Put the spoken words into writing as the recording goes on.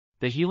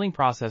The healing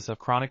process of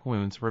chronic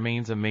wounds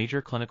remains a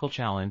major clinical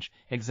challenge,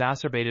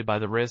 exacerbated by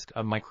the risk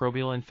of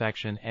microbial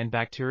infection and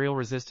bacterial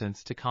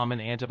resistance to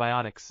common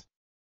antibiotics.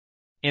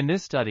 In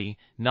this study,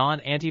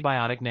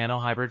 non-antibiotic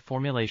nanohybrid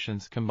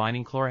formulations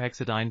combining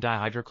chlorhexidine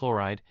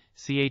dihydrochloride,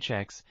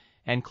 CHX,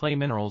 and clay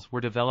minerals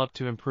were developed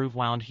to improve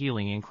wound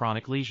healing in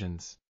chronic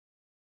lesions.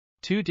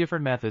 Two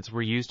different methods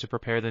were used to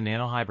prepare the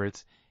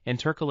nanohybrids: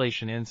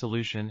 intercalation in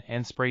solution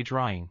and spray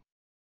drying.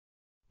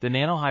 The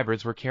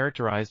nanohybrids were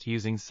characterized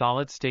using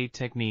solid-state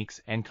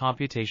techniques and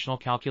computational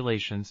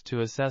calculations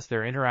to assess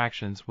their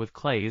interactions with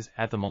clays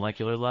at the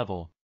molecular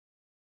level.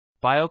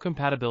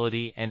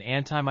 Biocompatibility and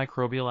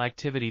antimicrobial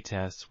activity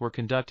tests were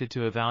conducted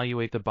to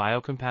evaluate the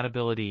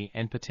biocompatibility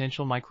and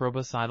potential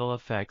microbicidal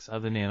effects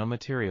of the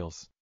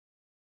nanomaterials.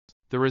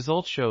 The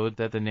results showed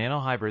that the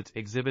nanohybrids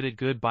exhibited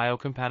good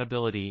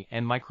biocompatibility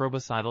and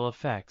microbicidal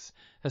effects,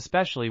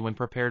 especially when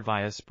prepared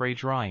via spray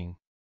drying.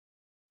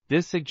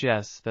 This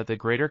suggests that the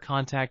greater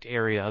contact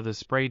area of the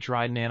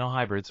spray-dried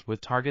nanohybrids with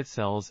target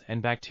cells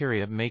and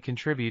bacteria may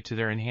contribute to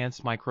their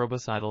enhanced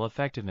microbicidal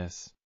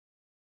effectiveness.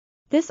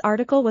 This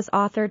article was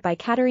authored by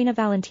Caterina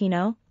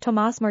Valentino,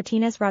 Tomás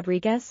Martínez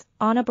Rodríguez,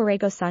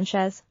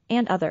 Borrego-Sánchez,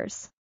 and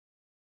others.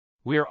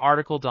 We're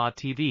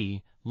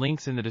article.tv,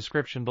 links in the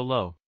description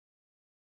below.